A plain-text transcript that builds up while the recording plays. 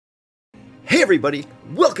Hey everybody,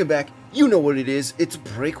 welcome back. You know what it is. It's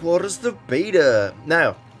Breakwaters the beta.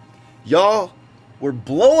 Now, y'all were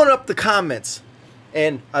blowing up the comments,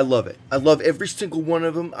 and I love it. I love every single one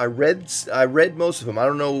of them. I read most of them. I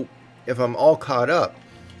don't know if I'm all caught up,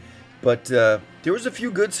 but there was a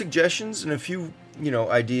few good suggestions and a few,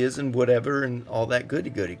 ideas and whatever and all that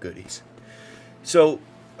goodies. So,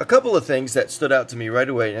 a couple of things that stood out to me right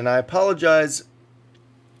away, and I apologize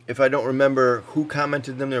if I don't remember who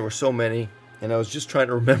commented them. There were so many, and I was just trying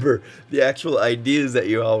to remember the actual ideas that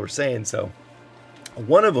you all were saying. So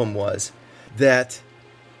one of them was that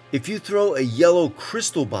if you throw a yellow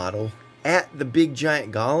crystal bottle at the big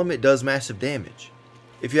giant golem, it does massive damage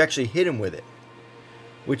if you actually hit him with it,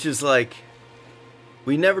 which is like,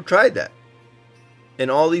 we never tried that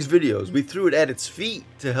in all these videos. We threw it at its feet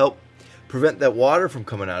to help prevent that water from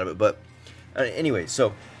coming out of it. But anyway,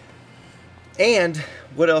 so, and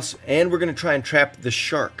what else? And we're going to try and trap the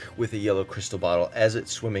shark with a yellow crystal bottle as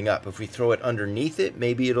it's swimming up. If we throw it underneath it,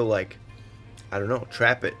 maybe it'll, like, I don't know,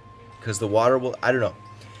 trap it, because the water will, I don't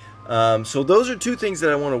know. So those are two things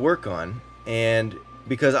that I want to work on, and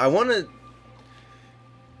because I want to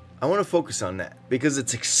focus on that because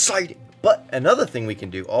it's exciting. But another thing we can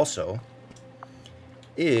do also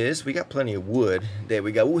is, we got plenty of wood. There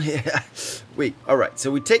we go. Wait, alright,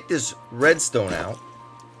 so we take this redstone out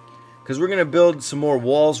because we're going to build some more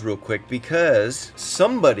walls real quick, because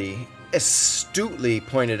somebody astutely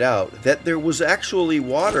pointed out that there was actually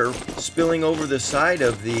water spilling over the side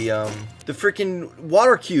of the freaking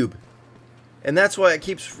water cube, and that's why it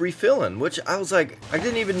keeps refilling, which I was like, I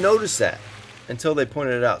didn't even notice that until they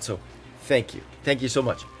pointed it out. So thank you so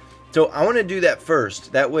much. So I want to do that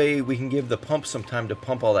first, that way we can give the pump some time to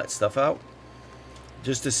pump all that stuff out,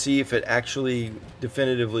 just to see if it actually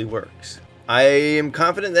definitively works. I am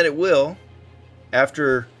confident that it will,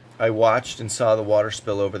 after I watched and saw the water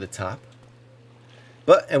spill over the top.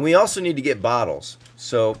 And we also need to get bottles.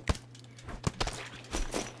 So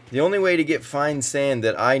the only way to get fine sand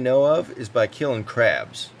that I know of is by killing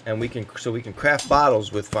crabs, and we can craft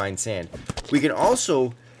bottles with fine sand. We can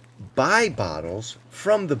also buy bottles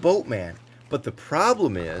from the boatman, but the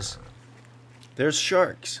problem is there's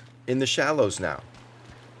sharks in the shallows now.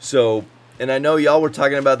 So, and I know y'all were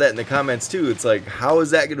talking about that in the comments too. It's like, how is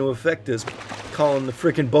that going to affect us calling the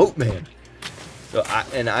freaking boatman? So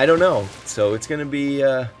I don't know. So it's going to be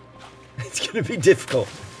difficult.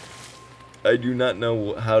 I do not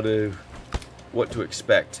know what to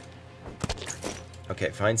expect. Okay,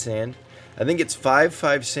 fine sand. I think it's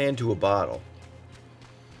 5 sand to a bottle.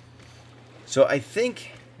 So I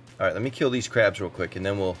think, all right, let me kill these crabs real quick, and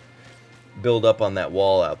then we'll build up on that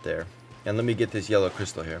wall out there. And let me get this yellow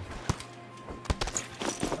crystal here.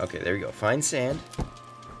 Okay, there we go. Fine sand.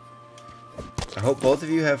 I hope both of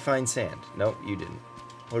you have fine sand. No, you didn't.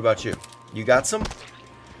 What about you? You got some?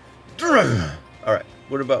 All right.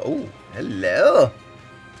 What about, oh, hello.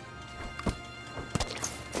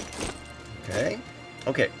 Okay.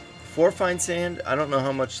 Okay. 4 fine sand. I don't know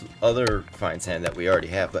how much other fine sand that we already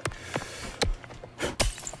have,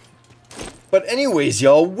 But anyways,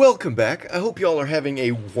 y'all, welcome back. I hope y'all are having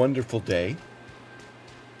a wonderful day.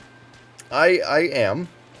 I am.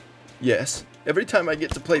 Yes. Every time I get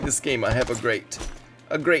to play this game, I have a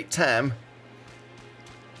great time.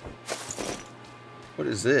 What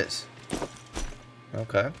is this?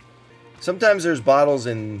 Okay. Sometimes there's bottles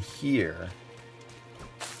in here.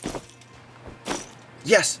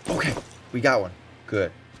 Yes! Okay. We got one.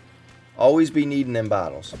 Good. Always be needing them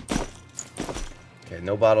bottles. Okay,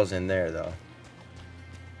 no bottles in there, though.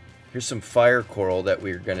 Here's some fire coral that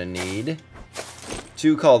we're going to need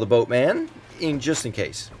to call the boatman, just in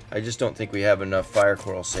case. I just don't think we have enough fire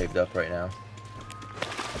coral saved up right now.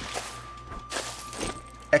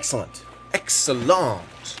 Excellent. Excellent.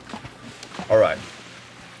 Alright.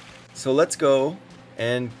 So let's go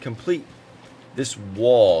and complete this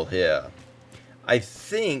wall here. I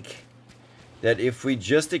think that if we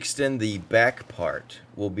just extend the back part,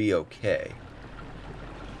 we'll be okay.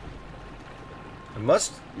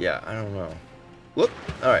 Yeah, I don't know. Whoop.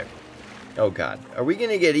 Alright. Oh god. Are we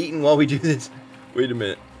gonna get eaten while we do this? Wait a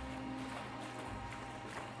minute.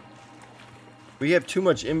 We have too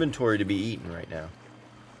much inventory to be eaten right now.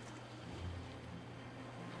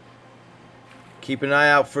 Keep an eye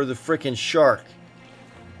out for the frickin' shark.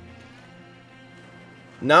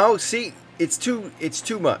 No, see, it's too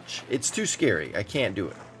much. It's too scary. I can't do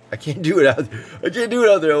it. I can't do it out there. I can't do it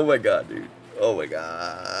out there. Oh my god, dude. Oh my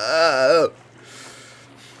god.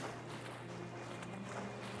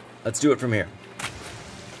 Let's do it from here.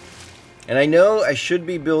 And I know I should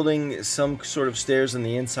be building some sort of stairs on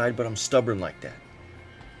the inside, but I'm stubborn like that.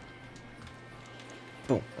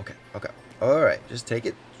 Boom. Okay. Okay. Alright, just take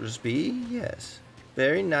it. Just be, yes.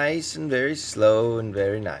 Very nice and very slow and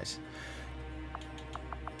very nice.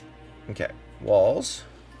 Okay, walls.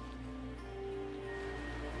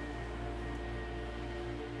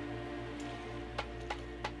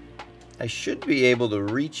 I should be able to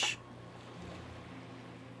reach.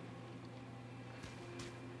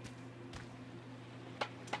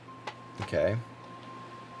 Okay.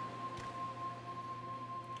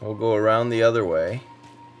 We'll go around the other way.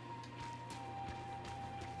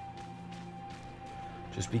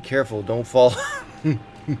 Just be careful, don't fall.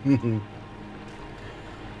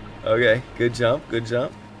 Okay, good jump, good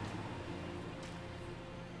jump.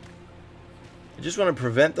 I just want to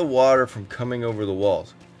prevent the water from coming over the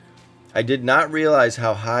walls. I did not realize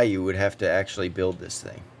how high you would have to actually build this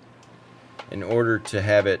thing in order to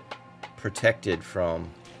have it protected from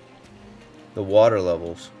the water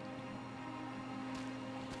levels.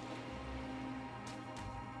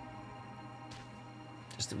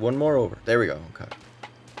 Just one more over. There we go. Okay.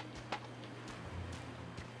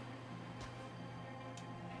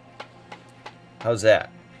 How's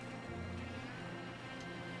that?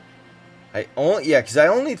 Because I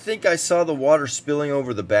only think I saw the water spilling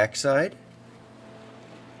over the backside,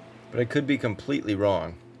 but I could be completely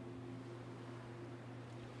wrong.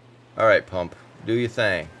 All right, pump, do your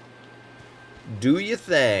thing. Do your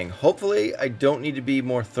thing. Hopefully, I don't need to be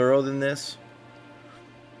more thorough than this,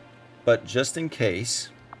 but just in case,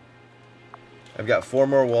 I've got 4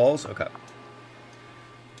 more walls. Okay,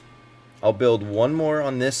 I'll build 1 more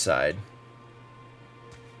on this side.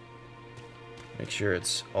 Make sure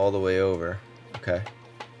it's all the way over. Okay.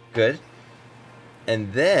 Good.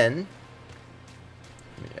 And then,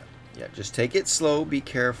 yeah, just take it slow. Be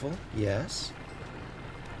careful. Yes.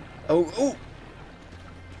 Oh.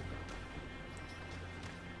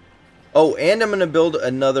 Oh, and I'm going to build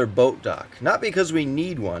another boat dock. Not because we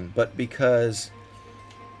need one, but because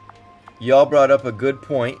y'all brought up a good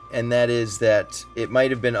point, and that is that it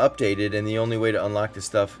might have been updated, and the only way to unlock the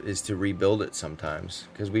stuff is to rebuild it sometimes,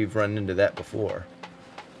 because we've run into that before.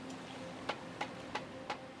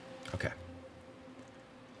 Okay.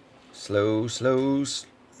 Slow. That's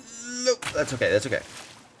okay, that's okay.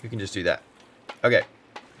 You can just do that. Okay.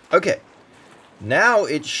 Okay. Now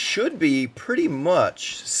it should be pretty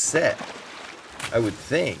much set, I would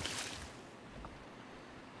think.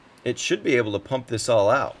 It should be able to pump this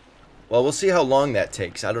all out. Well, we'll see how long that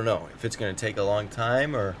takes. I don't know if it's going to take a long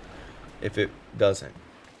time or if it doesn't.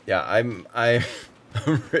 Yeah, I'm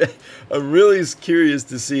really curious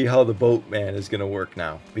to see how the boatman is going to work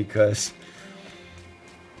now, because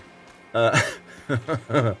I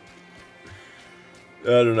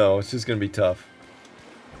don't know. It's just going to be tough.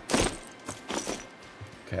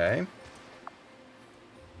 Okay.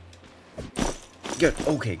 Good.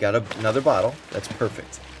 Okay, got another bottle. That's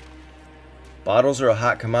perfect. Bottles are a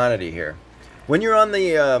hot commodity here. When you're on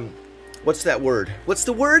the, what's that word? What's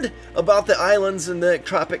the word about the islands and the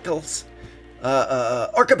tropicals?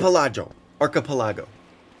 Archipelago.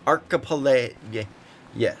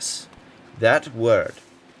 Yes, that word.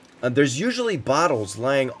 There's usually bottles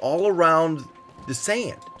laying all around the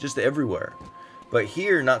sand, just everywhere. But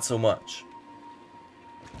here, not so much.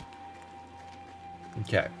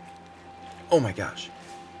 Okay. Oh my gosh.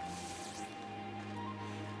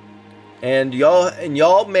 And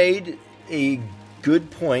y'all made a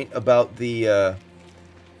good point about the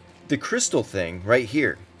crystal thing right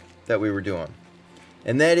here that we were doing.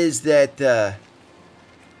 And that is that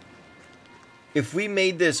if we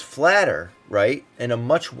made this flatter, right, in a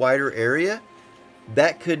much wider area,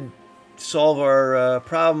 that could solve our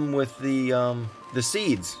problem with the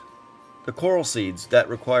seeds, the coral seeds that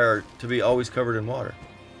require to be always covered in water.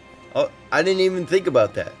 Oh, I didn't even think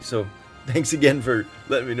about that. So thanks again for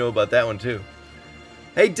letting me know about that one too.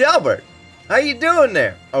 Hey Delbert, how you doing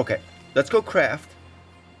there? Okay, let's go craft.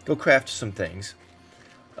 Go craft some things.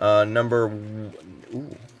 Ooh,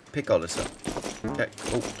 pick all this up. Okay.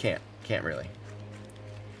 Oh, can't really.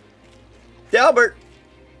 Delbert.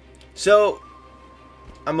 So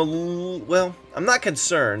I'm not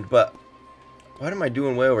concerned, but what am I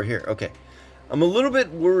doing way over here? Okay. I'm a little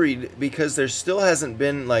bit worried because there still hasn't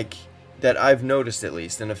been, like, that I've noticed at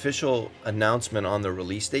least, an official announcement on the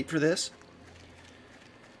release date for this.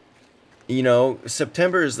 You know,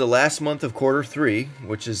 September is the last month of quarter 3,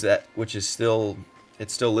 which is still,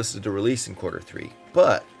 it's still listed to release in quarter 3.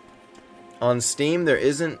 But on Steam there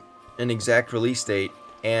isn't an exact release date,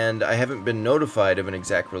 and I haven't been notified of an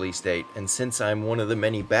exact release date. And since I'm one of the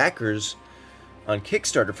many backers on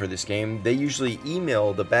Kickstarter for this game, they usually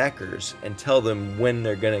email the backers and tell them when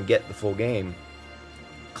they're gonna get the full game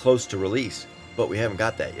close to release, but we haven't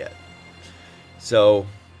got that yet. So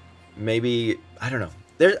maybe, I don't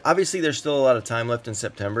know. Obviously, there's still a lot of time left in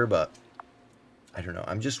September, but I don't know.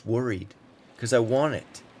 I'm just worried because I want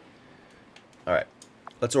it. All right,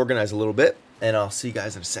 let's organize a little bit, and I'll see you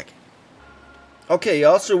guys in a second. Okay,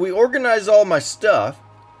 y'all, so we organized all my stuff.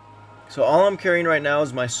 So all I'm carrying right now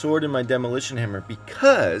is my sword and my demolition hammer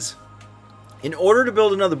because in order to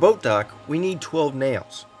build another boat dock, we need 12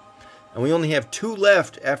 nails. And we only have 2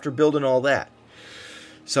 left after building all that.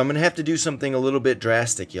 So I'm going to have to do something a little bit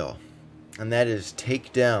drastic, y'all. And that is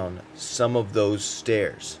take down some of those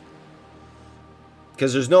stairs.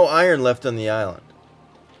 Because there's no iron left on the island.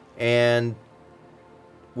 And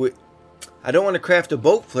I don't want to craft a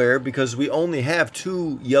boat flare because we only have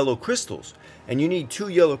 2 yellow crystals. And you need 2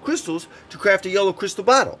 yellow crystals to craft a yellow crystal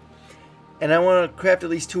bottle. And I want to craft at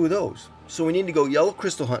least 2 of those. So we need to go yellow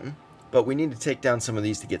crystal hunting. But we need to take down some of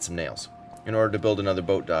these to get some nails in order to build another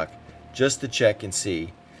boat dock. Just to check and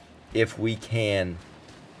see if we can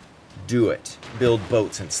do it. Build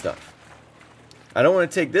boats and stuff. I don't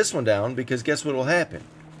want to take this one down because guess what will happen?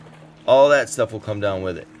 All that stuff will come down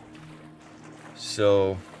with it.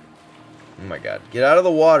 So, oh my god. Get out of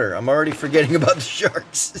the water. I'm already forgetting about the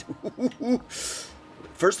sharks.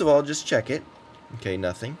 First of all, just check it. Okay,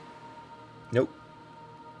 nothing. Nope.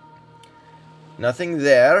 Nothing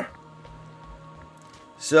there.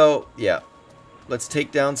 So, yeah. Let's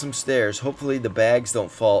take down some stairs. Hopefully the bags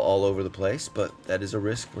don't fall all over the place, but that is a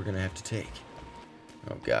risk we're going to have to take.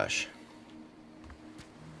 Oh, gosh.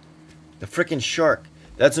 The frickin' shark.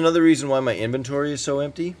 That's another reason why my inventory is so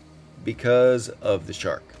empty. Because of the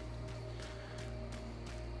shark.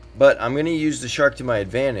 But I'm going to use the shark to my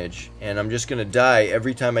advantage, and I'm just going to die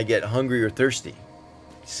every time I get hungry or thirsty.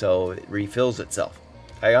 So it refills itself.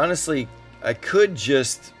 I could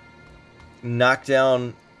just knock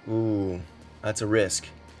down... Ooh, that's a risk.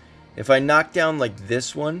 If I knock down like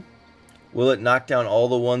this one, will it knock down all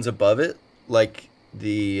the ones above it? Like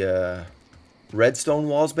the redstone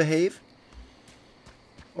walls behave?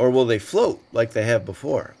 Or will they float like they have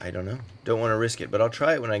before? I don't know. Don't want to risk it, but I'll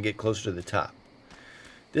try it when I get closer to the top.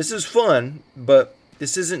 This is fun, but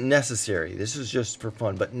this isn't necessary. This is just for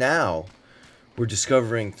fun. But now we're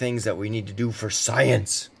discovering things that we need to do for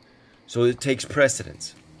science. So it takes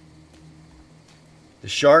precedence. The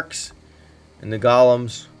sharks and the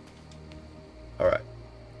golems. Alright.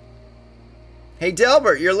 Hey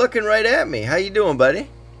Delbert, you're looking right at me. How you doing, buddy?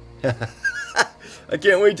 I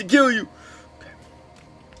can't wait to kill you. Okay.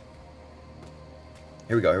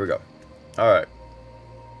 Here we go, here we go. Alright.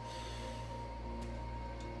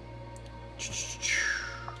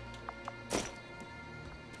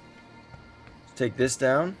 Let's take this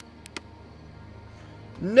down.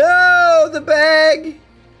 No, the bag!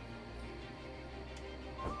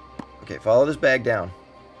 Okay, follow this bag down.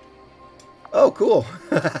 Oh, cool.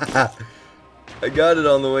 I got it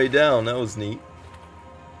on the way down. That was neat.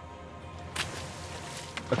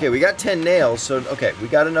 Okay, we got 10 nails, so okay, we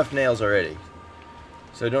got enough nails already.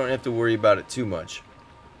 So I don't have to worry about it too much.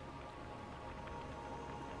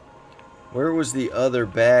 Where was the other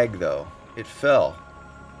bag, though? It fell.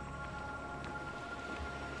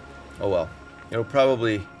 Oh well. It'll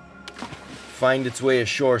probably find its way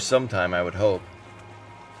ashore sometime, I would hope.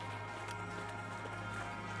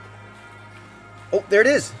 Oh, there it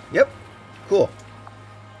is. Yep. Cool.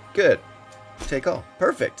 Good. Take all.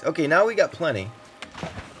 Perfect. Okay, now we got plenty.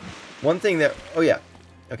 One thing that... Oh, yeah.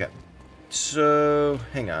 Okay. So,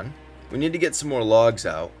 hang on. We need to get some more logs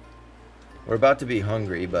out. We're about to be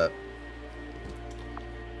hungry, but...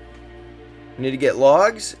 We need to get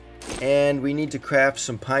logs, and we need to craft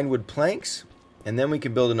some pine wood planks, and then we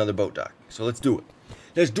can build another boat dock. So let's do it.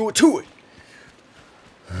 Let's do it to it!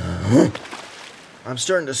 I'm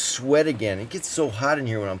starting to sweat again. It gets so hot in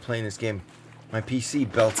here when I'm playing this game. My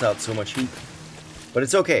PC belts out so much heat. But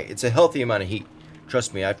it's okay. It's a healthy amount of heat.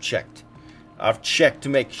 Trust me, I've checked. I've checked to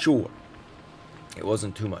make sure. It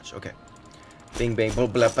wasn't too much. Okay. Bing, bang, blah,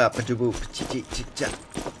 blah, blah, blah, blah, blah.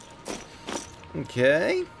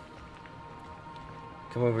 Okay.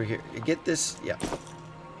 Come over here. Get this. Yeah.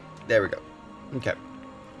 There we go. Okay.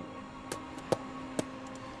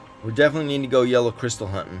 We definitely need to go yellow crystal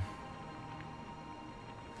hunting.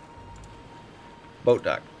 Boat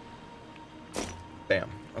dock. Bam.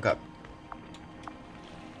 Okay.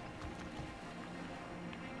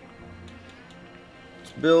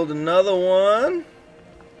 Let's build another one.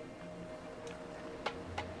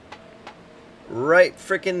 Right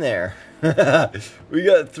frickin' there. We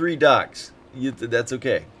got 3 docks. That's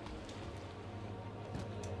okay.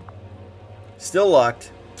 Still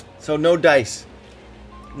locked. So no dice.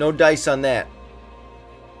 No dice on that.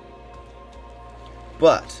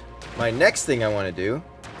 But my next thing I want to do,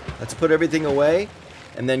 let's put everything away,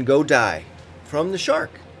 and then go die from the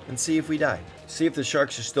shark and see if we die. See if the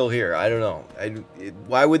sharks are still here. I don't know.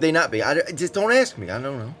 Why would they not be? Just don't ask me. I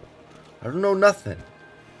don't know. I don't know nothing.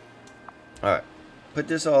 Alright. Put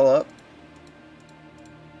this all up.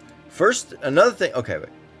 First, another thing. Okay, wait.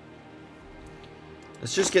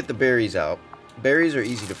 Let's just get the berries out. Berries are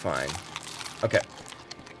easy to find. Okay.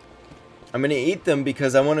 I'm going to eat them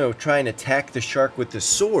because I want to try and attack the shark with the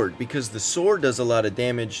sword. Because the sword does a lot of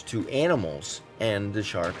damage to animals. And the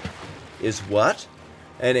shark is what?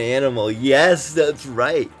 An animal. Yes, that's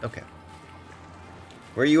right. Okay.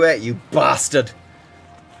 Where you at, you bastard?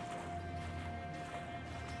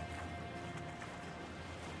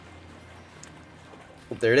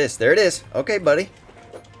 Oh, there it is. There it is. Okay, buddy.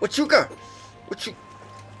 What you got? What you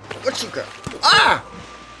got? Ah!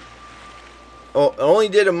 Oh, it only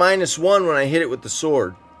did a -1 when I hit it with the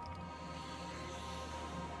sword.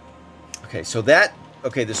 Okay, so that...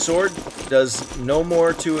 Okay, the sword does no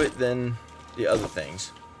more to it than the other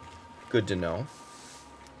things. Good to know.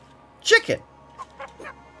 Chicken!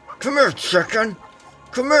 Come here, chicken!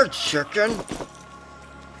 Come here, chicken!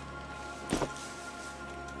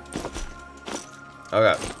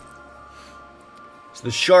 Okay. So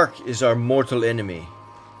the shark is our mortal enemy.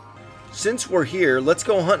 Since we're here, let's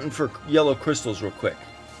go hunting for yellow crystals real quick.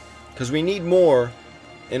 Because we need more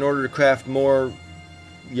in order to craft more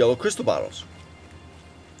yellow crystal bottles.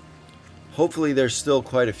 Hopefully there's still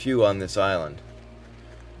quite a few on this island.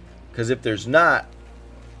 Because if there's not,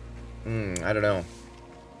 I don't know.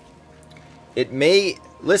 It may,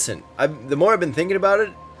 listen, the more I've been thinking about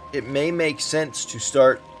it, it may make sense to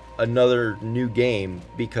start another new game.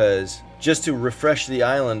 Because just to refresh the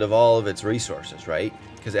island of all of its resources, right?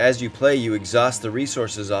 Because as you play, you exhaust the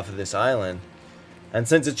resources off of this island. And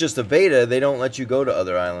since it's just a beta, they don't let you go to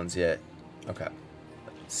other islands yet. Okay.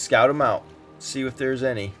 Scout them out. See if there's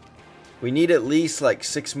any. We need at least like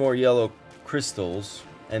 6 more yellow crystals.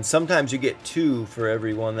 And sometimes you get 2 for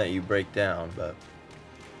every one that you break down. But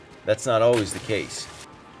that's not always the case.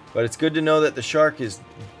 But it's good to know that the shark is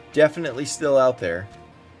definitely still out there.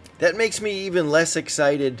 That makes me even less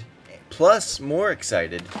excited, plus more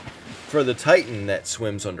excited, for the Titan that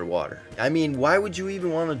swims underwater. I mean, why would you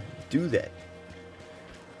even want to do that?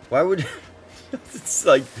 Why would... It's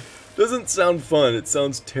like... Doesn't sound fun. It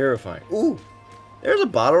sounds terrifying. Ooh! There's a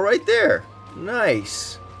bottle right there.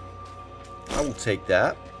 Nice. I will take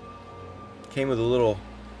that. Came with a little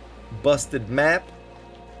busted map.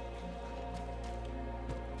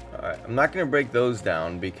 Alright, I'm not going to break those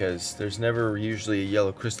down because there's never usually a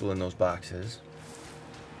yellow crystal in those boxes.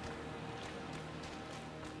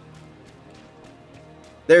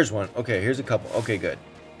 There's one. Okay, here's a couple. Okay, good.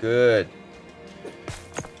 Good.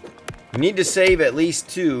 We need to save at least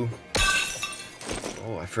 2.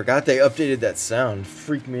 Oh, I forgot they updated that sound.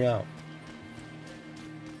 Freaked me out.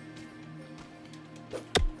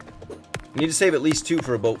 We need to save at least 2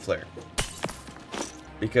 for a boat flare.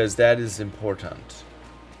 Because that is important.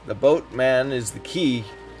 The boatman is the key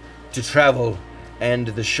to travel and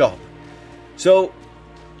the shop. So,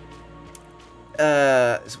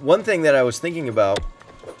 one thing that I was thinking about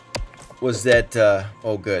was that,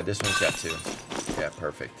 oh good, this one's got 2. Yeah,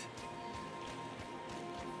 perfect.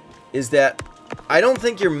 Is that I don't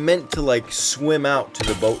think you're meant to like swim out to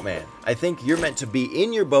the boatman. I think you're meant to be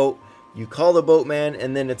in your boat, you call the boatman,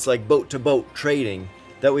 and then it's like boat to boat trading.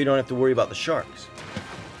 That way you don't have to worry about the sharks.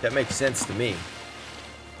 That makes sense to me.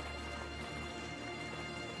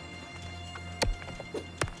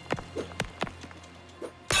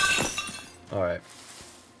 Alright.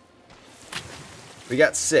 We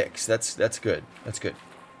got 6. That's good. That's good.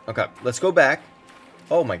 Okay, let's go back.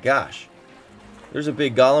 Oh my gosh. There's a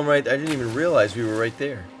big golem right there. I didn't even realize we were right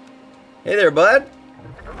there. Hey there, bud.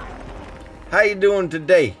 How you doing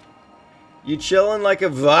today? You chilling like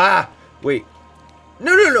a... Ah! Wait.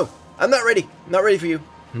 No, no, no. I'm not ready. I'm not ready for you.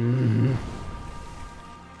 I'm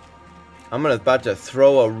about to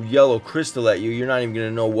throw a yellow crystal at you. You're not even going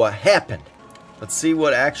to know what happened. Let's see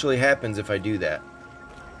what actually happens if I do that.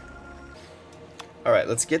 Alright,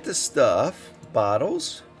 let's get the stuff.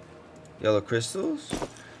 Bottles. Yellow crystals.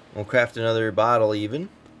 We'll craft another bottle even.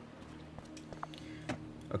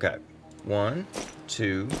 Okay. 1,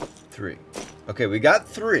 2, 3. Okay, we got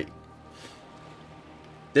 3.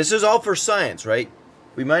 This is all for science, right?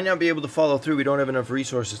 We might not be able to follow through. We don't have enough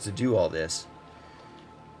resources to do all this.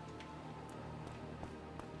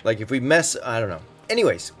 Like if we mess... I don't know.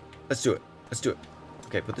 Anyways, let's do it. Let's do it.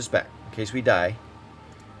 Okay, put this back in case we die.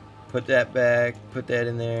 Put that back. Put that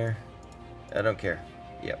in there. I don't care.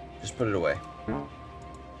 Yep, just put it away.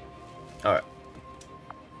 Alright.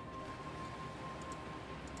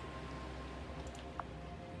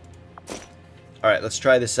 Alright, let's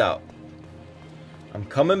try this out. I'm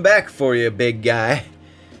coming back for you, big guy.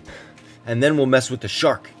 And then we'll mess with the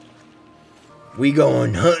shark. We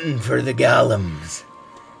going hunting for the golems.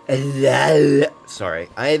 Sorry,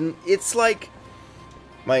 it's like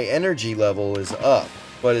my energy level is up,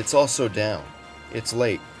 but it's also down. It's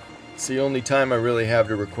late. It's the only time I really have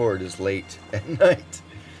to record is late at night.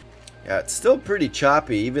 Yeah, it's still pretty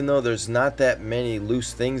choppy, even though there's not that many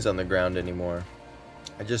loose things on the ground anymore.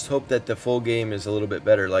 I just hope that the full game is a little bit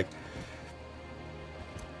better. Like,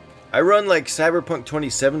 I run like Cyberpunk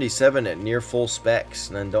 2077 at near full specs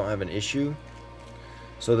and then don't have an issue.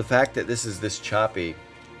 So the fact that this is this choppy,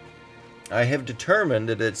 I have determined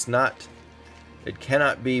that it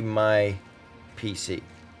cannot be my PC.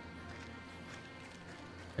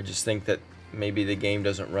 I just think that maybe the game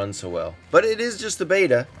doesn't run so well. But it is just the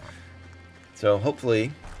beta. So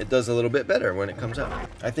hopefully it does a little bit better when it comes out.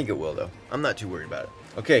 I think it will though. I'm not too worried about it.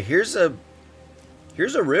 Okay, here's a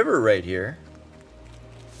river right here.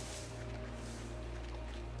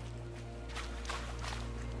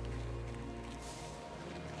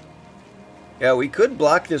 Yeah, we could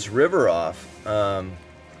block this river off,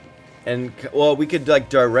 and well, we could like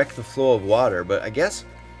direct the flow of water, but I guess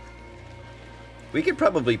we could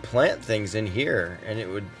probably plant things in here, and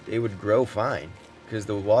it would grow fine because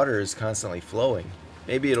the water is constantly flowing.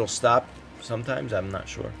 Maybe it'll stop sometimes. I'm not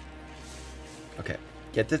sure. Okay,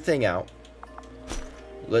 get the thing out.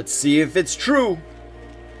 Let's see if it's true.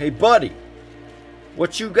 Hey, buddy,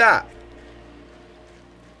 what you got?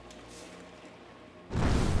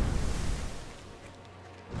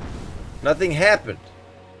 Nothing happened.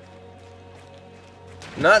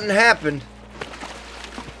 Nothing happened.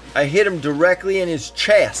 I hit him directly in his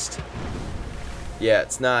chest. Yeah,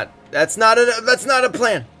 it's not. That's not a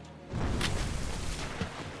plan.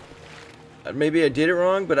 Maybe I did it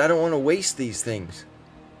wrong, but I don't want to waste these things.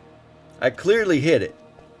 I clearly hit it.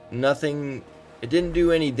 Nothing. It didn't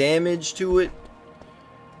do any damage to it.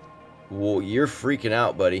 Whoa, you're freaking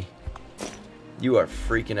out, buddy. You are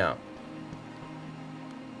freaking out.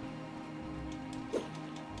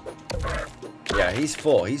 Yeah, he's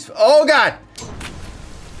full. Oh God!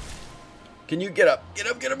 Can you get up? Get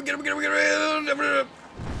up, get up, get up, get up, get up.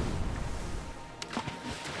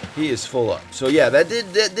 He is full up. So yeah, that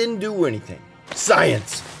didn't do anything.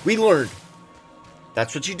 Science. We learned.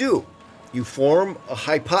 That's what you do. You form a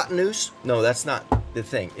hypotenuse. No, that's not the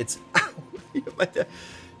thing. It's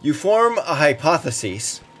you form a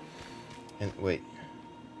hypothesis. And wait.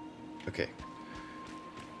 Okay.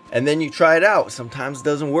 And then you try it out. Sometimes it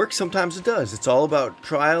doesn't work, sometimes it does. It's all about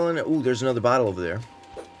trial and... Ooh, there's another bottle over there.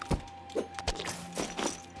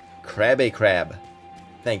 Crabby crab.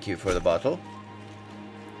 Thank you for the bottle.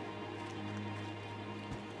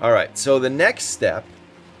 Alright, so the next step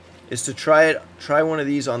is to try one of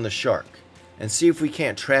these on the shark. And see if we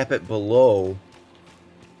can't trap it below...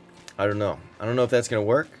 I don't know. I don't know if that's going to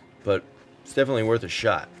work, but it's definitely worth a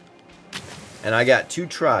shot. And I got 2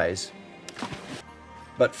 tries.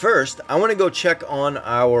 But first, I want to go check on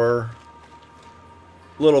our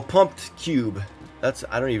little pumped cube.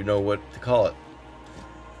 I don't even know what to call it.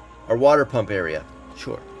 Our water pump area.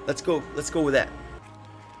 Sure. Let's go with that.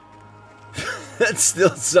 That's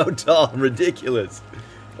still so tall and ridiculous.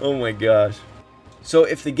 Oh my gosh. So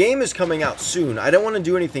if the game is coming out soon, I don't want to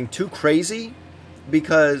do anything too crazy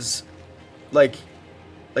because like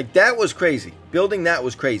that was crazy. Building that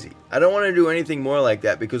was crazy. I don't want to do anything more like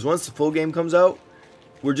that because once the full game comes out,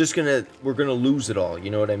 we're gonna lose it all,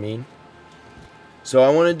 you know what I mean? So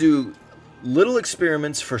I want to do little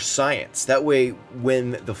experiments for science. That way,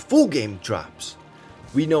 when the full game drops,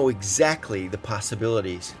 we know exactly the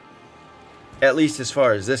possibilities. At least as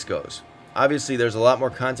far as this goes. Obviously, there's a lot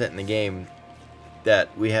more content in the game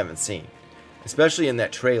that we haven't seen, especially in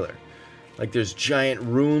that trailer. Like there's giant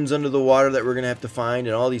runes under the water that we're gonna have to find,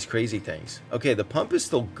 and all these crazy things. Okay, the pump is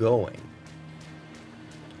still going.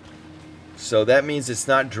 So that means it's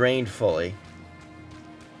not drained fully.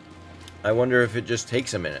 I wonder if it just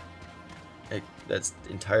takes a minute. That's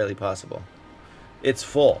entirely possible. It's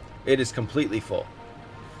full. It is completely full.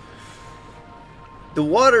 The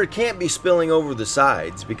water can't be spilling over the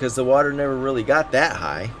sides because the water never really got that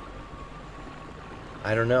high.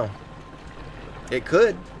 I don't know. It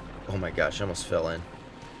could. Oh my gosh, I almost fell in.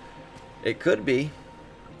 It could be.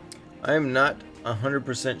 I am not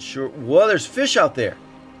 100% sure. Well, there's fish out there.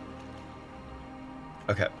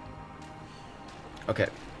 Okay. Okay.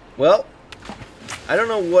 Well, I don't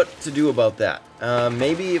know what to do about that.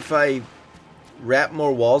 Maybe if I wrap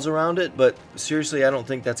more walls around it, but seriously, I don't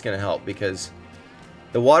think that's going to help because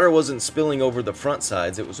the water wasn't spilling over the front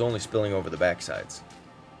sides. It was only spilling over the back sides.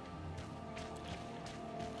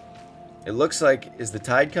 It looks like, is the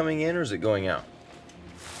tide coming in or is it going out?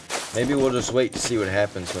 Maybe we'll just wait to see what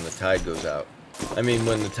happens when the tide goes out. I mean,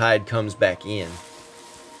 when the tide comes back in.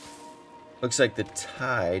 Looks like the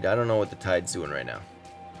tide, I don't know what the tide's doing right now.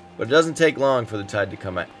 But it doesn't take long for the tide to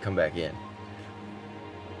come back in.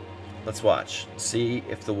 Let's watch. See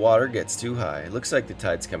if the water gets too high. It looks like the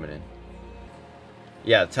tide's coming in.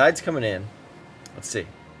 Yeah, the tide's coming in. Let's see.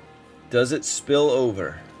 Does it spill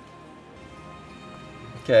over?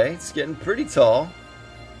 Okay, it's getting pretty tall.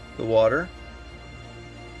 The water.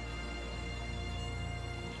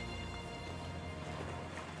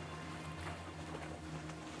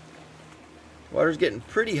 Water's getting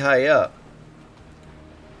pretty high up,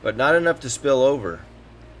 but not enough to spill over.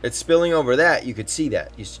 It's spilling over that. You could see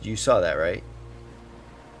that. You saw that, right?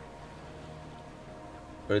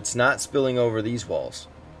 But it's not spilling over these walls.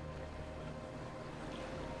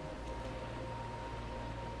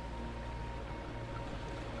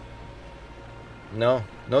 No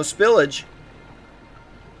spillage.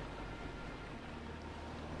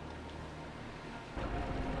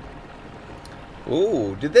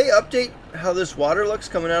 Ooh, did they update how this water looks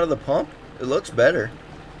coming out of the pump? It looks better.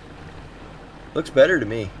 Looks better to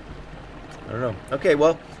me. I don't know. Okay,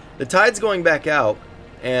 well, the tide's going back out,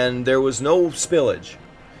 and there was no spillage.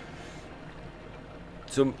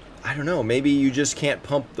 So, I don't know. Maybe you just can't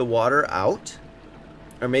pump the water out?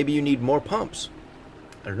 Or maybe you need more pumps.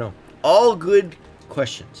 I don't know. All good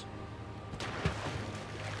questions.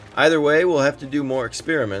 Either way, we'll have to do more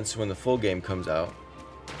experiments when the full game comes out.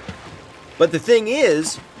 But the thing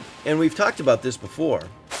is, and we've talked about this before,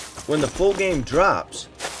 when the full game drops,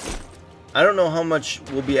 I don't know how much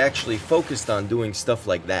we'll be actually focused on doing stuff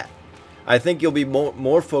like that. I think you'll be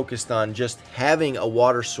more focused on just having a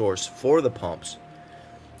water source for the pumps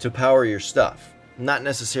to power your stuff, not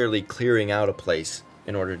necessarily clearing out a place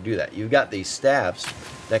in order to do that. You've got these staffs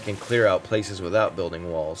that can clear out places without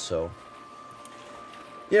building walls, so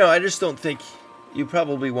you know, I just don't think you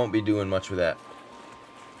probably won't be doing much with that.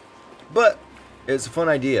 But it's a fun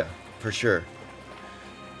idea, for sure.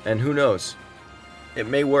 And who knows? It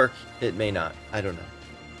may work, it may not. I don't know.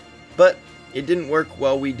 But it didn't work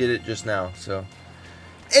while we did it just now, so.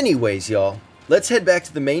 Anyways, y'all, let's head back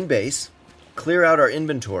to the main base, clear out our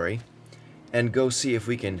inventory, and go see if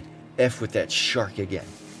we can F with that shark again.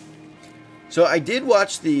 So I did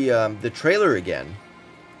watch the trailer again,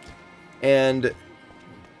 and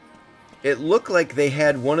it looked like they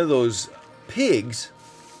had one of those pigs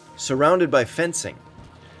surrounded by fencing.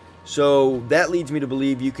 So that leads me to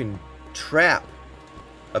believe you can trap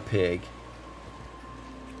a pig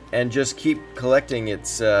and just keep collecting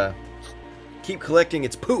its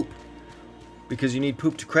poop, because you need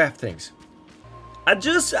poop to craft things.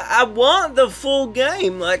 I want the full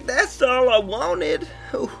game. Like, that's all I wanted.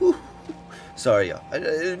 Sorry,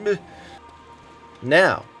 y'all.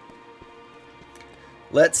 Now,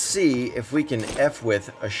 let's see if we can F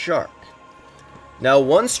with a shark. Now,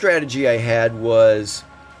 one strategy I had was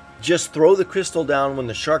just throw the crystal down when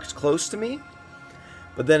the shark's close to me.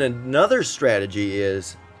 But then another strategy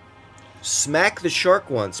is smack the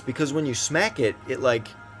shark once, because when you smack it, it like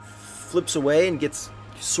flips away and gets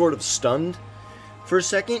sort of stunned for a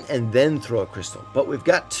second, and then throw a crystal. But we've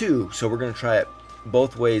got two, so we're going to try it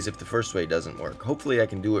both ways if the first way doesn't work. Hopefully I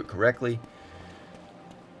can do it correctly,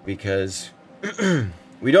 because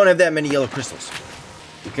we don't have that many yellow crystals.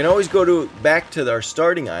 We can always go back to our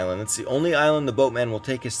starting island. It's the only island the boatman will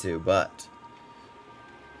take us to, but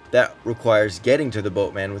that requires getting to the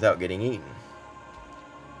boatman without getting eaten.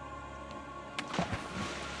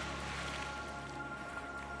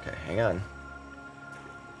 Okay, hang on.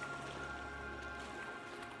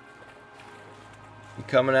 You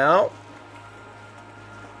coming out?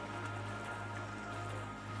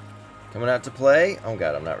 Coming out to play? Oh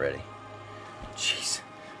god, I'm not ready. Jeez,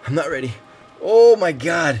 I'm not ready. Oh my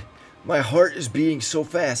god, my heart is beating so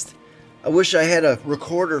fast. I wish I had a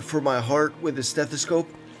recorder for my heart with a stethoscope.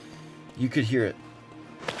 You could hear it.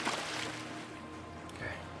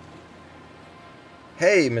 Okay.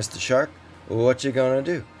 Hey, Mr. Shark, what you gonna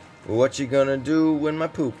do? What you gonna do when my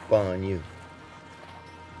poop on you?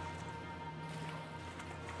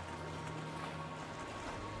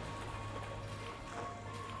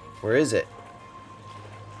 Where is it?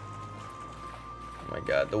 Oh my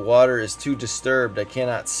god, the water is too disturbed. I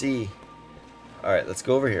cannot see. Alright, let's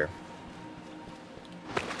go over here.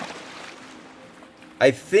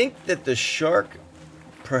 I think that the shark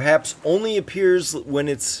perhaps only appears when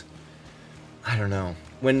it's, I don't know,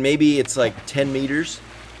 when maybe it's like 10 meters.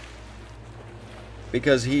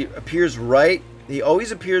 Because he appears he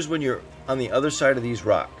always appears when you're on the other side of these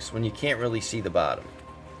rocks, when you can't really see the bottom.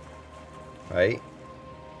 Right?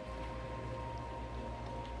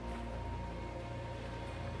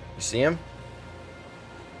 You see him?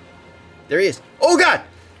 There he is. Oh, God!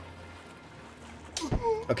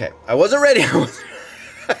 Okay, I wasn't ready.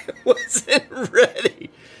 I wasn't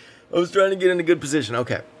ready. I was trying to get in a good position.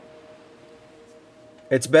 Okay.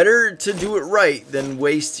 It's better to do it right than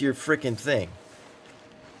waste your freaking thing.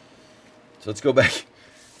 So let's go back.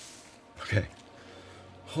 Okay.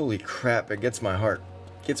 Holy crap, it gets my heart.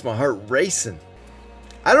 Gets my heart racing.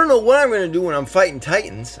 I don't know what I'm going to do when I'm fighting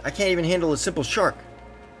titans. I can't even handle a simple shark.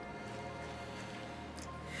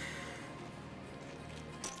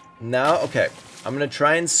 Now, okay. I'm going to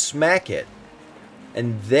try and smack it.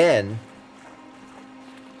 And then...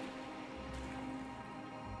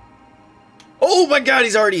 Oh my God,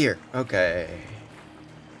 he's already here. Okay.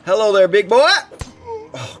 Hello there, big boy.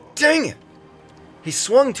 Oh, dang it. He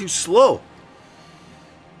swung too slow.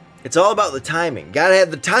 It's all about the timing. Gotta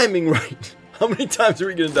have the timing right. How many times are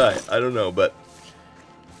we gonna die? I don't know, but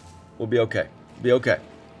we'll be okay. Be okay.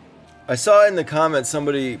 I saw in the comments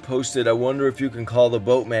somebody posted, I wonder if you can call the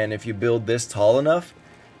boatman if you build this tall enough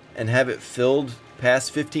and have it filled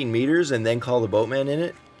past 15 meters and then call the boatman in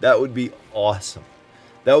it. That would be awesome.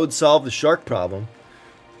 That would solve the shark problem.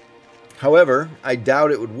 However, I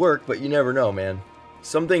doubt it would work, but you never know, man.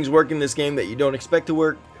 Some things work in this game that you don't expect to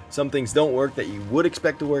work. Some things don't work that you would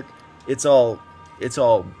expect to work. It's all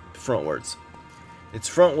frontwards. It's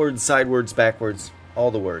frontwards, sidewards, backwards,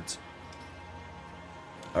 all the words.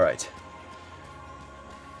 All right.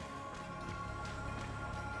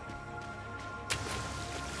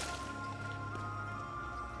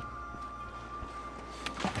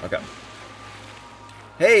 Okay.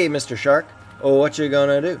 Hey, Mr. Shark. Oh, what you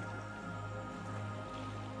gonna do?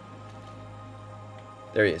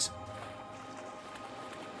 There he is.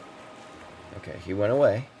 Okay, he went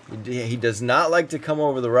away. He does not like to come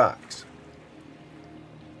over the rocks.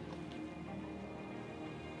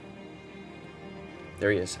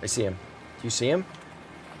 There he is. I see him. Do you see him?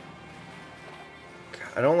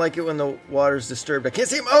 God, I don't like it when the water's disturbed. I can't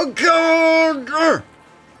see him. Oh, God!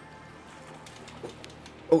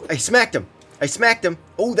 Oh, I smacked him. I smacked him.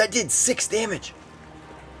 Oh, that did 6 damage.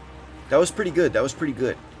 That was pretty good. That was pretty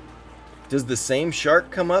good. Does the same shark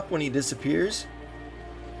come up when he disappears?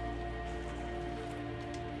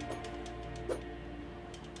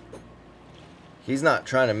 He's not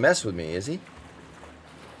trying to mess with me, is he?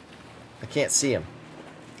 I can't see him.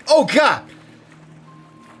 Oh, God!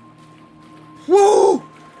 Woo!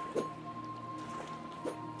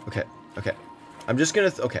 Okay, okay. I'm just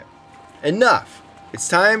gonna... okay. Enough. It's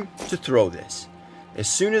time to throw this. As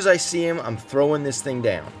soon as I see him, I'm throwing this thing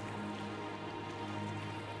down.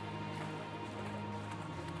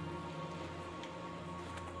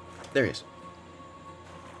 There he is.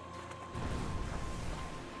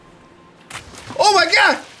 Oh my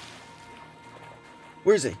God!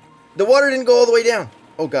 Where is he? The water didn't go all the way down.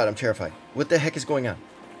 Oh God, I'm terrified. What the heck is going on?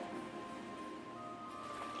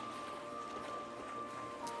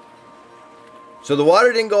 So the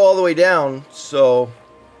water didn't go all the way down, so...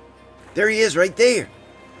 there he is, right there.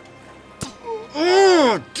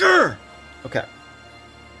 Oh, durr. Okay.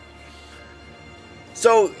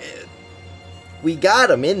 So, we got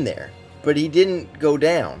him in there, but he didn't go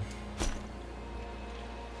down.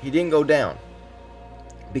 He didn't go down.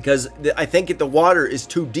 Because I think the water is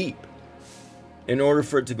too deep in order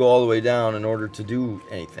for it to go all the way down in order to do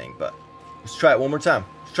anything. But let's try it one more time.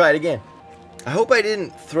 Let's try it again. I hope I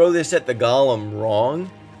didn't throw this at the golem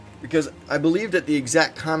wrong, because I believe that the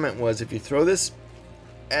exact comment was if you throw this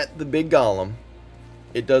at the big golem,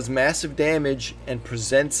 it does massive damage and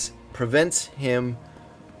prevents him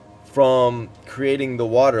from creating the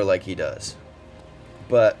water like he does.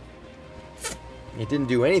 But it didn't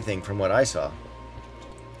do anything from what I saw.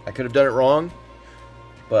 I could have done it wrong,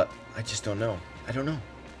 but I just don't know. I don't know.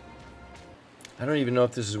 I don't even know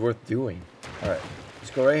if this is worth doing. Alright,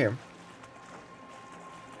 let's go right here.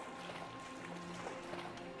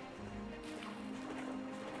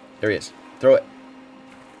 There he is. Throw it.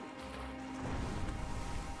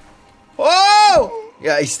 Oh!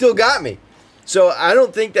 Yeah, he still got me. So I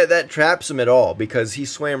don't think that traps him at all, because he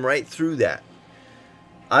swam right through that.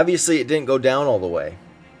 Obviously, it didn't go down all the way.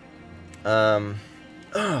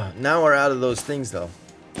 Now we're out of those things, though.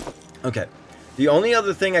 Okay. The only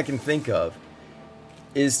other thing I can think of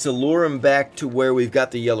is to lure him back to where we've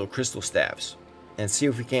got the yellow crystal staves and see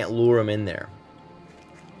if we can't lure him in there.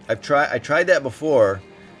 I tried that before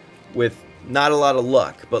with not a lot of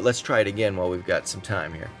luck, but let's try it again while we've got some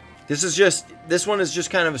time here. This one is just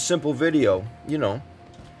kind of a simple video, you know.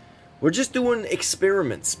 We're just doing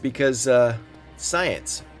experiments because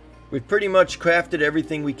science. We've pretty much crafted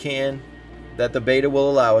everything we can that the beta will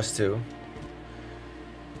allow us to.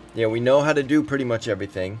 Yeah, we know how to do pretty much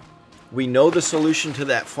everything. we know the solution to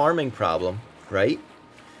that farming problem, right?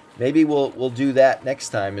 Maybe we'll do that next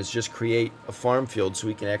time, is just create a farm field so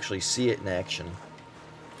we can actually see it in action.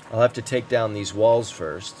 I'll have to take down these walls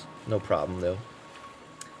first. No problem, though.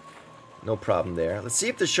 No problem there. Let's see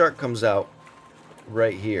if the shark comes out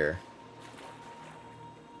right here.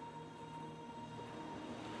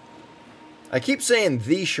 I keep saying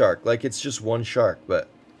the shark like it's just one shark, but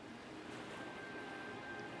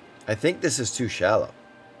I think this is too shallow.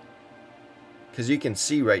 Because you can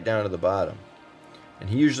see right down to the bottom. And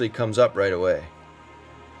he usually comes up right away.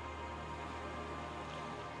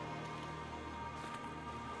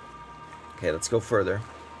 Okay, let's go further.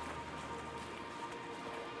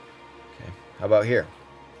 Okay, how about here?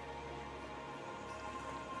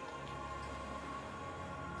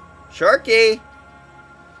 Sharky!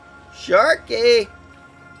 Sharky!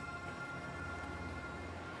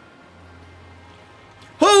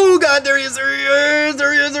 Oh, God, there he is, there he is,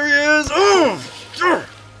 there he is, there he is! Oh, sure.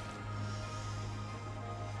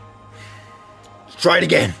 Let's try it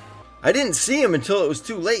again. I didn't see him until it was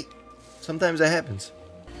too late. Sometimes that happens.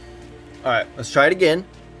 Alright, let's try it again.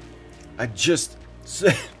 I'm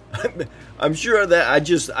sure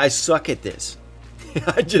that I suck at this.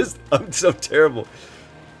 I'm so terrible.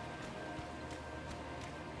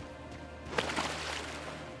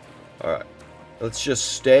 Alright, let's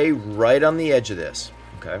just stay right on the edge of this,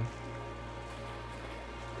 okay?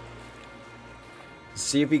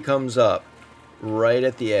 See if he comes up right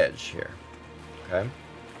at the edge here, okay?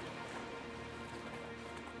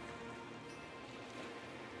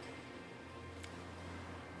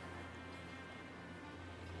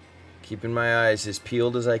 Keeping my eyes as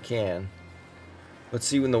peeled as I can. But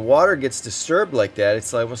see, when the water gets disturbed like that,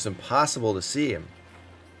 it's almost impossible to see him.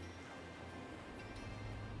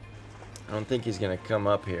 I don't think he's going to come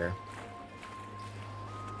up here.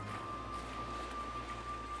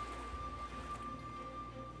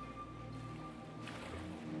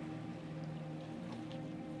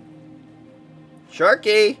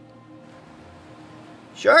 Sharky!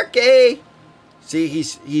 Sharky! See,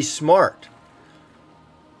 he's smart.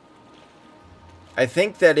 I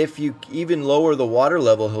think that if you even lower the water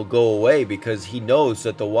level, he'll go away because he knows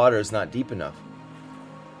that the water is not deep enough.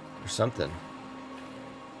 Or something.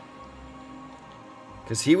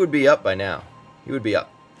 Because he would be up by now. He would be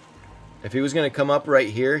up. If he was going to come up right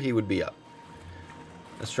here, he would be up.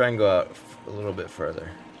 Let's try and go out a little bit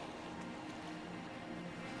further.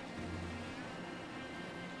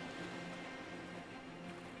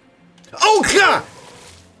 Oh, God!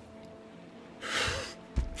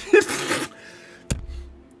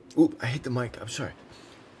 Oop, I hit the mic. I'm sorry.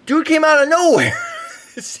 Dude came out of nowhere.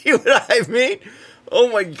 See what I mean?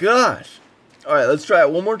 Oh, my gosh. All right, let's try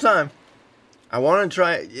it one more time. I want to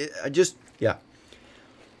try it. Yeah.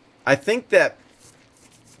 I think that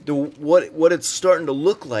what it's starting to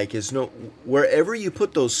look like is wherever you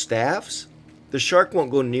put those staffs, the shark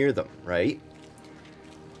won't go near them, right?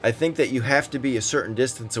 I think that you have to be a certain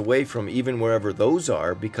distance away from even wherever those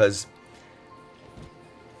are because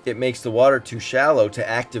it makes the water too shallow to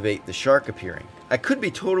activate the shark appearing. I could be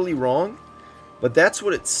totally wrong, but that's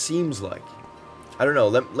what it seems like. I don't know.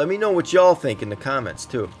 Let me know what y'all think in the comments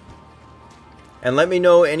too. And let me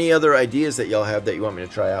know any other ideas that y'all have that you want me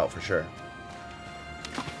to try out for sure.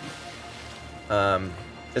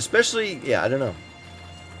 Especially, yeah, I don't know.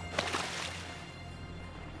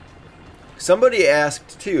 Somebody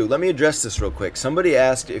asked too, let me address this real quick. Somebody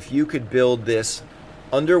asked if you could build this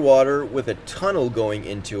underwater with a tunnel going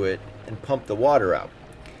into it and pump the water out.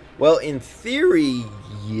 Well, in theory,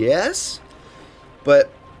 yes,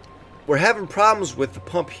 but we're having problems with the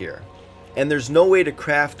pump here. And there's no way to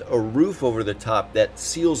craft a roof over the top that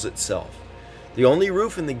seals itself. The only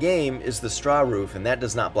roof in the game is the straw roof, and that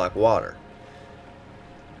does not block water.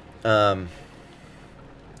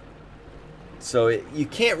 So you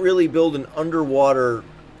can't really build an underwater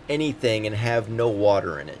anything and have no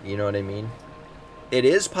water in it. You know what I mean? It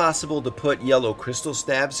is possible to put yellow crystal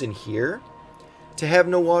staves in here to have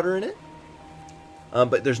no water in it.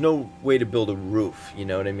 But there's no way to build a roof. You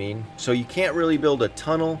know what I mean? So you can't really build a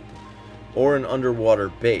tunnel or an underwater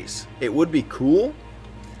base. It would be cool.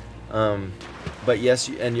 But yes,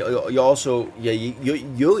 and you also,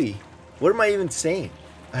 yeah, what am I even saying?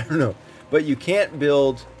 I don't know. But you can't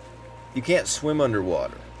build, you can't swim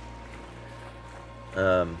underwater.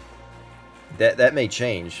 That may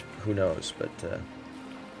change. Who knows? But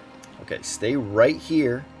okay, stay right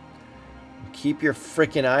here. Keep your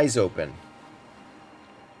freaking eyes open.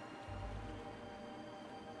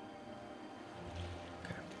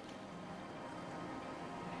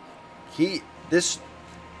 Okay.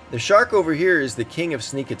 The shark over here is the king of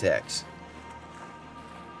sneak attacks.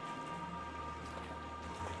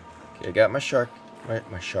 Okay, I got my shark.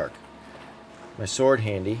 My sword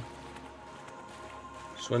handy.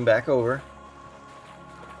 Swim back over.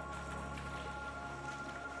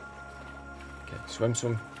 Okay,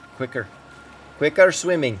 swim. Quicker. Quicker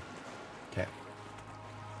swimming. Okay.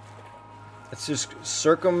 Let's just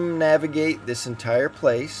circumnavigate this entire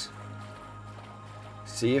place.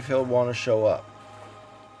 See if he'll want to show up.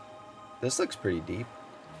 This looks pretty deep.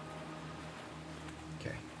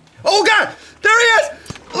 Okay. Oh God! There he is!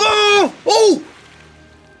 Oh! Oh!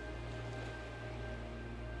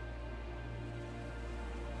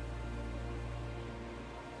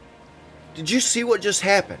 Did you see what just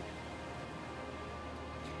happened?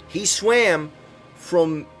 He swam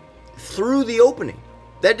from through the opening.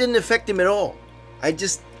 That didn't affect him at all. That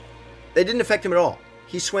didn't affect him at all.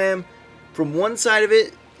 He swam from one side of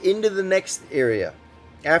it into the next area.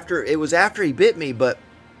 After he bit me, but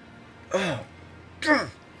I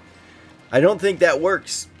don't think that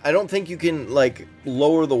works. I don't think you can like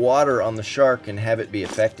lower the water on the shark and have it be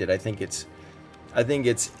affected. I think it's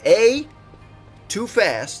A, too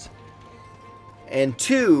fast, and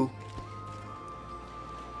 2,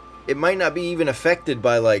 it might not be even affected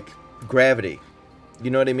by like gravity.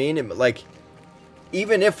 You know what I mean? Like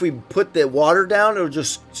even if we put the water down, it'll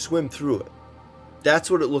just swim through it.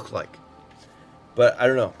 That's what it looked like. But I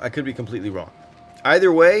don't know. I could be completely wrong.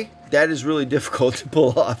 Either way, that is really difficult to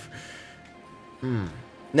pull off.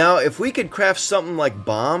 Now, if we could craft something like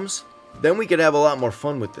bombs, then we could have a lot more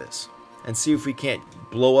fun with this and see if we can't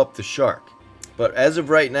blow up the shark. But as of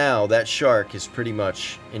right now, that shark is pretty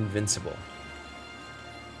much invincible.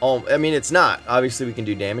 I mean, it's not. Obviously, we can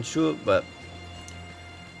do damage to it, but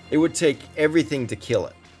it would take everything to kill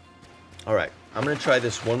it. Alright, I'm going to try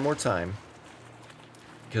this one more time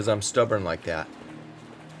because I'm stubborn like that.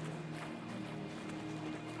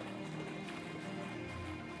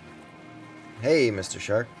 Hey, Mr.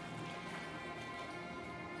 Shark.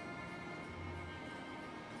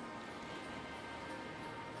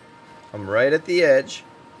 I'm right at the edge.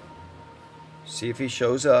 See if he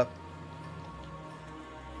shows up.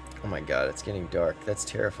 Oh my God, it's getting dark. That's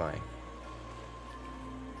terrifying.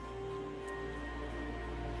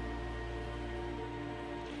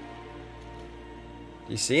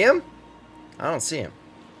 Do you see him? I don't see him.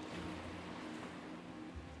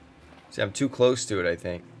 See, I'm too close to it, I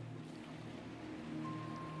think.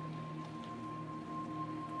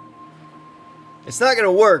 It's not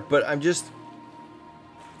gonna work, but I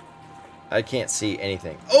can't see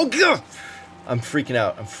anything. Oh God! I'm freaking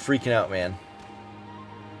out. I'm freaking out, man.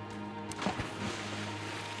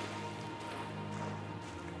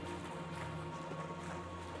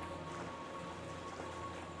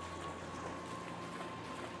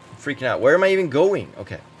 I'm freaking out. Where am I even going?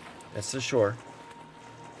 Okay, that's the shore.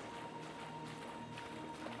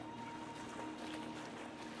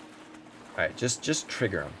 All right, just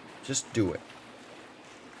trigger him. Just do it.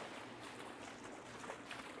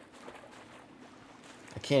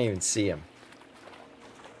 I can't even see him.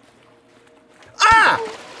 Ah!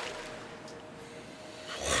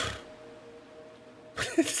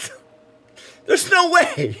 There's no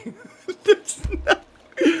way. There's no...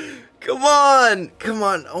 Come on. Come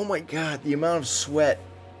on. Oh my God. The amount of sweat.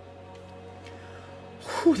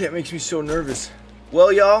 Whew, that makes me so nervous.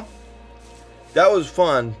 Well, y'all, that was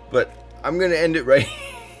fun, but I'm going to end it right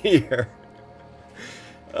here.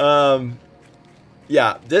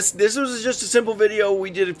 Yeah, this was just a simple video.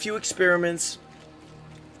 We did a few experiments.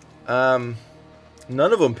 None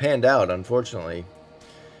of them panned out, unfortunately.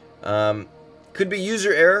 Could be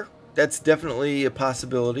user error. That's definitely a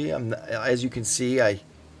possibility. As you can see, I'm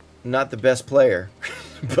not the best player,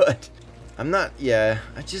 but I'm not. Yeah,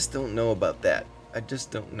 I just don't know about that. I just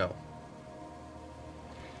don't know.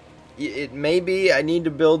 It may be I need to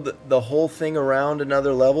build the whole thing around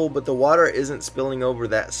another level, but the water isn't spilling over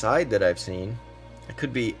that side that I've seen. I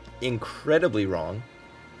could be incredibly wrong.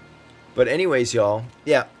 But anyways, y'all,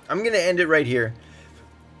 yeah, I'm going to end it right here.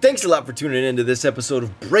 Thanks a lot for tuning into this episode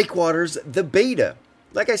of Breakwaters, the beta.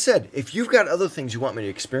 Like I said, if you've got other things you want me to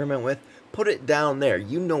experiment with, put it down there.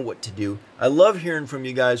 You know what to do. I love hearing from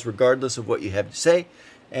you guys regardless of what you have to say.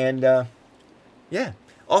 And, yeah.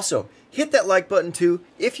 Also, hit that like button too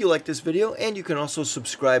if you like this video. And you can also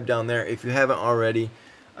subscribe down there if you haven't already.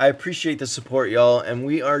 I appreciate the support, y'all. And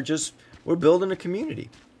we're building a community.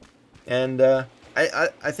 And I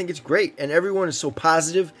think it's great. And everyone is so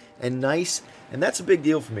positive and nice. And that's a big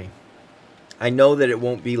deal for me. I know that it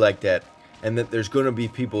won't be like that. And that there's going to be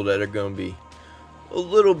people that are going to be a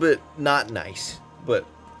little bit not nice. But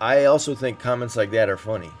I also think comments like that are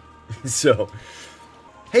funny. So,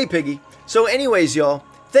 hey Piggy. So anyways, y'all,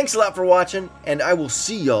 thanks a lot for watching. And I will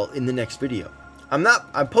see y'all in the next video. I'm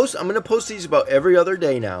gonna post these about every other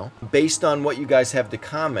day now, based on what you guys have to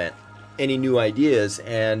comment, any new ideas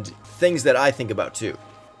and things that I think about too.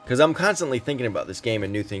 Because I'm constantly thinking about this game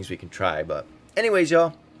and new things we can try. But anyways,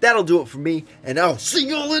 y'all, that'll do it for me, and I'll see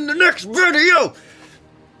y'all in the next video.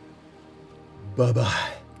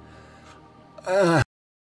 Bye-bye.